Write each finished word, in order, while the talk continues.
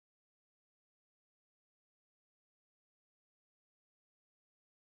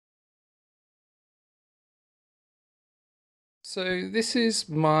So this is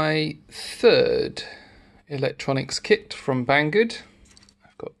my third electronics kit from Banggood.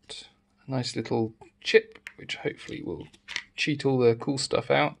 I've got a nice little chip which hopefully will cheat all the cool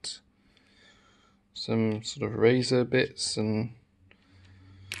stuff out. Some sort of razor bits, and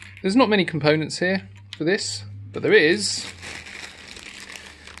there's not many components here for this, but there is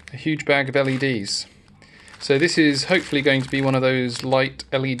a huge bag of LEDs. So this is hopefully going to be one of those light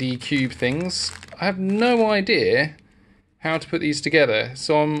LED cube things. I have no idea how to put these together.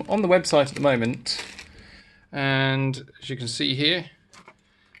 So I'm on the website at the moment, and as you can see here,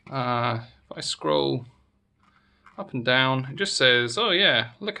 if I scroll up and down, it just says, oh yeah,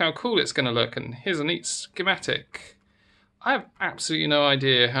 look how cool it's going to look, and here's a neat schematic. I have absolutely no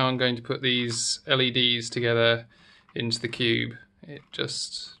idea how I'm going to put these LEDs together into the cube. It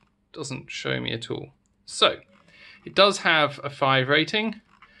just doesn't show me at all. So, it does have a 5 rating.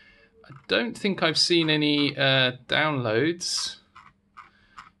 I don't think I've seen any downloads.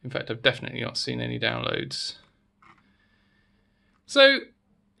 In fact, I've definitely not seen any downloads. So,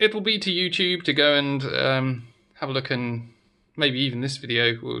 it'll be to YouTube to go and have a look, and maybe even this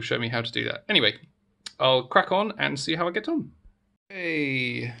video will show me how to do that. Anyway, I'll crack on and see how I get on.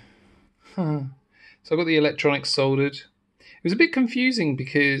 Hey. So I've got the electronics soldered. It was a bit confusing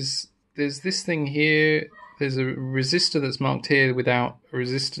because there's this thing here, there's a resistor that's marked here without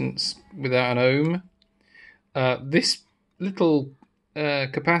resistance, without an ohm. This little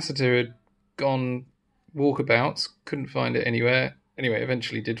capacitor had gone walkabouts, couldn't find it anywhere. Anyway,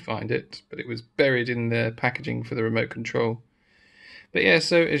 eventually did find it, but it was buried in the packaging for the remote control. But yeah,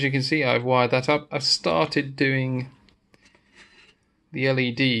 so as you can see, I've wired that up. I've started doing the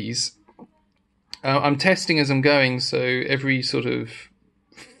LEDs. I'm testing as I'm going, so every sort of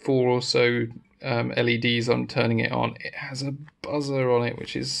 4 or so LEDs I'm turning it on, it has a buzzer on it,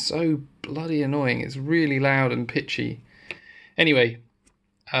 which is so bloody annoying. It's really loud and pitchy. Anyway,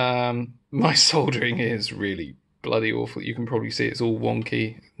 my soldering is really bloody awful. You can probably see it's all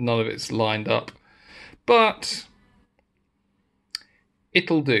wonky. None of it's lined up. But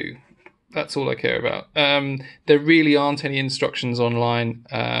it'll do. That's all I care about. There really aren't any instructions online.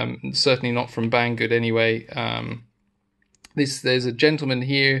 Certainly not from Banggood anyway. There's a gentleman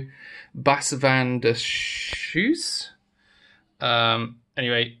here, Bas van der Schoes.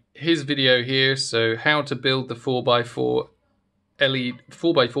 Anyway, his video here. So how to build the 4x4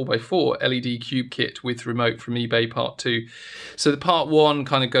 LED cube kit with remote from eBay part 2. So the part 1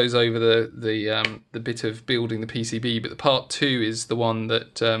 kind of goes over the bit of building the PCB, but the part 2 is the one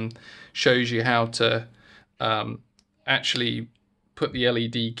that shows you how to actually put the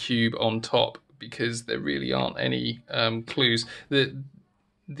LED cube on top, because there really aren't any clues. The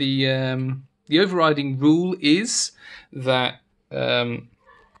overriding rule is that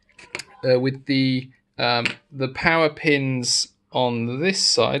with the power pins on this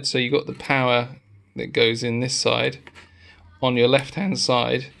side, so you've got the power that goes in this side on your left hand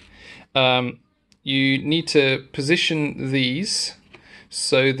side, you need to position these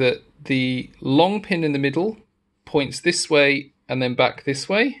so that the long pin in the middle points this way and then back this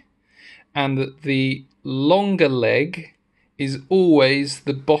way, and that the longer leg is always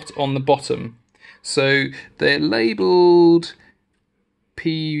on the bottom. So they're labelled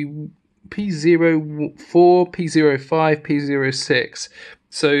P04, P05, P06.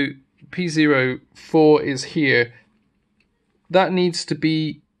 So P04 is here. That needs to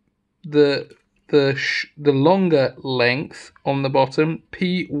be the longer length on the bottom.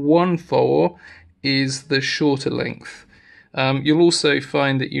 P14 is the shorter length. You'll also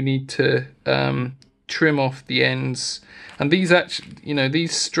find that you need to trim off the ends, and these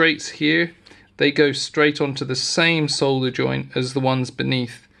these straights here, they go straight onto the same solder joint as the ones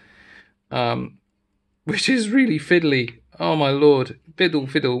beneath, which is really fiddly. Oh my lord,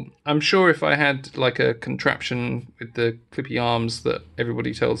 fiddle. I'm sure if I had like a contraption with the clippy arms that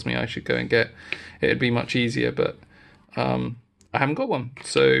everybody tells me I should go and get, it'd be much easier, but I haven't got one,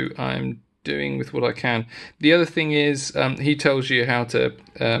 so I'm doing with what I can. The other thing is, he tells you how to,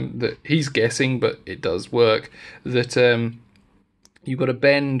 that he's guessing, but it does work, that you've got to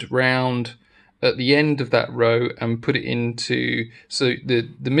bend round at the end of that row and put it into, so the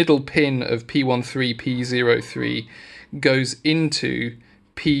middle pin of P13, P03 goes into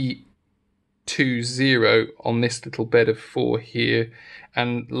P20 on this little bed of 4 here,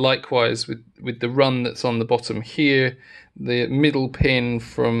 and likewise with the run that's on the bottom here, the middle pin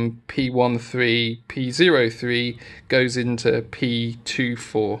from P13, P03 goes into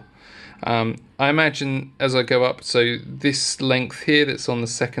P24. I imagine as I go up, so this length here that's on the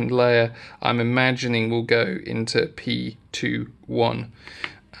second layer, I'm imagining will go into P21.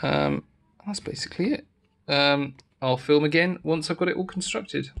 That's basically it. I'll film again once I've got it all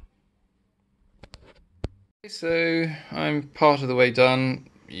constructed. So I'm part of the way done.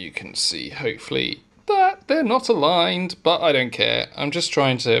 You can see, hopefully, that they're not aligned, but I don't care. I'm just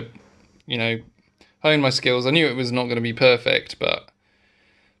trying to, you know, hone my skills. I knew it was not going to be perfect, but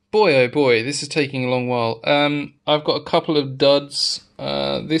boy, oh boy, this is taking a long while. I've got a couple of duds.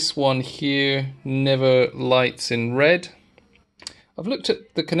 This one here never lights in red. I've looked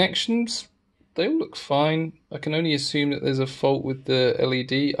at the connections. They all look fine. I can only assume that there's a fault with the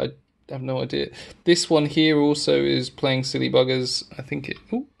LED. I have no idea. This one here also is playing silly buggers. I think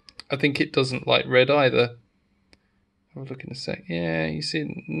it doesn't light red either. I'll look in a sec. Yeah, you see it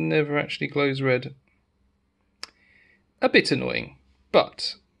never actually glows red. A bit annoying,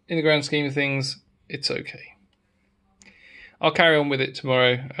 but in the grand scheme of things, it's okay. I'll carry on with it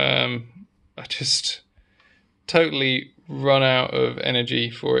tomorrow. I just totally run out of energy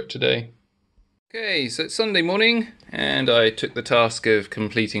for it today. Okay, so it's Sunday morning, and I took the task of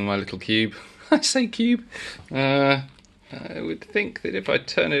completing my little cube. I say cube. I would think that if I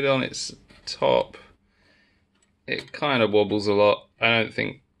turn it on its top, it kind of wobbles a lot. I don't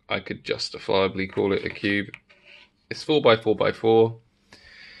think I could justifiably call it a cube. It's 4x4x4.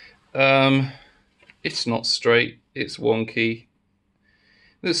 It's not straight, it's wonky.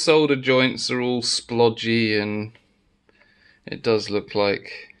 The solder joints are all splodgy, and it does look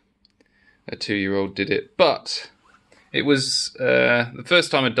like a 2-year-old did it. But it was the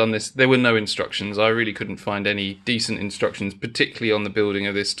first time I'd done this. There were no instructions. I really couldn't find any decent instructions, particularly on the building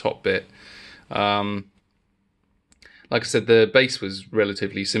of this top bit. Like I said, the base was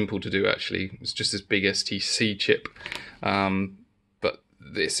relatively simple to do, actually. It's just this big STC chip. But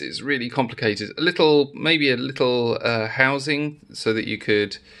this is really complicated. Maybe a little housing so that you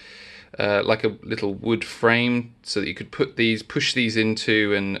could, like a little wood frame, so that you could push these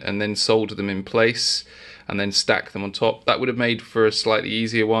into and then solder them in place and then stack them on top. That would have made for a slightly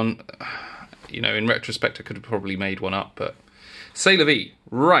easier one. You know, in retrospect, I could have probably made one up, but c'est la vie.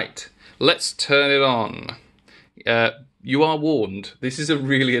 Right, let's turn it on. You are warned, this is a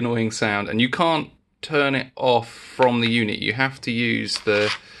really annoying sound, and you can't turn it off from the unit. You have to use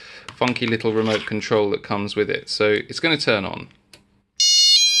the funky little remote control that comes with it. So it's going to turn on.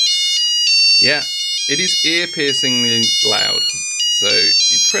 Yeah, it is ear-piercingly loud. So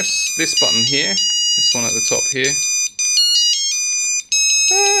you press this button here, this one at the top here.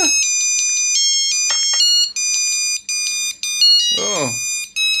 Oh.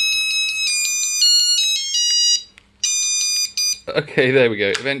 Okay, there we go.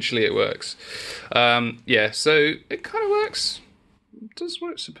 Eventually it works. Yeah, so it kind of works. It does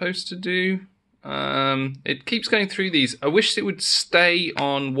what it's supposed to do. It keeps going through these. I wish it would stay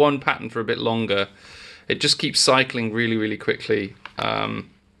on one pattern for a bit longer. It just keeps cycling really, really quickly.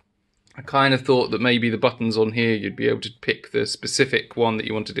 I kind of thought that maybe the buttons on here, you'd be able to pick the specific one that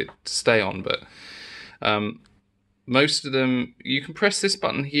you wanted it to stay on, but most of them, you can press this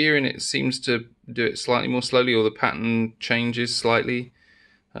button here and it seems to do it slightly more slowly, or the pattern changes slightly.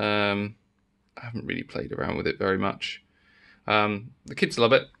 I haven't really played around with it very much. The kids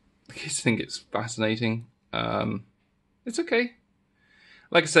love it. The kids think it's fascinating. It's okay.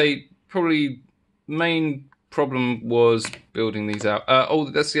 Like I say, probably main problem was building these out. Oh,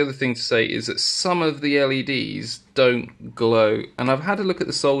 that's the other thing to say, is that some of the LEDs don't glow. And I've had a look at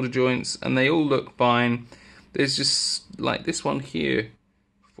the solder joints and they all look fine. There's just, like this one here,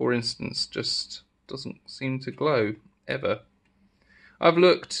 for instance, just doesn't seem to glow, ever. I've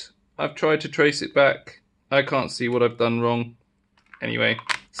looked, I've tried to trace it back. I can't see what I've done wrong. Anyway,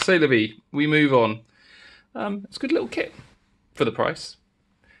 c'est la vie, we move on. It's a good little kit for the price.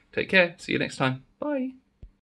 Take care, see you next time, bye.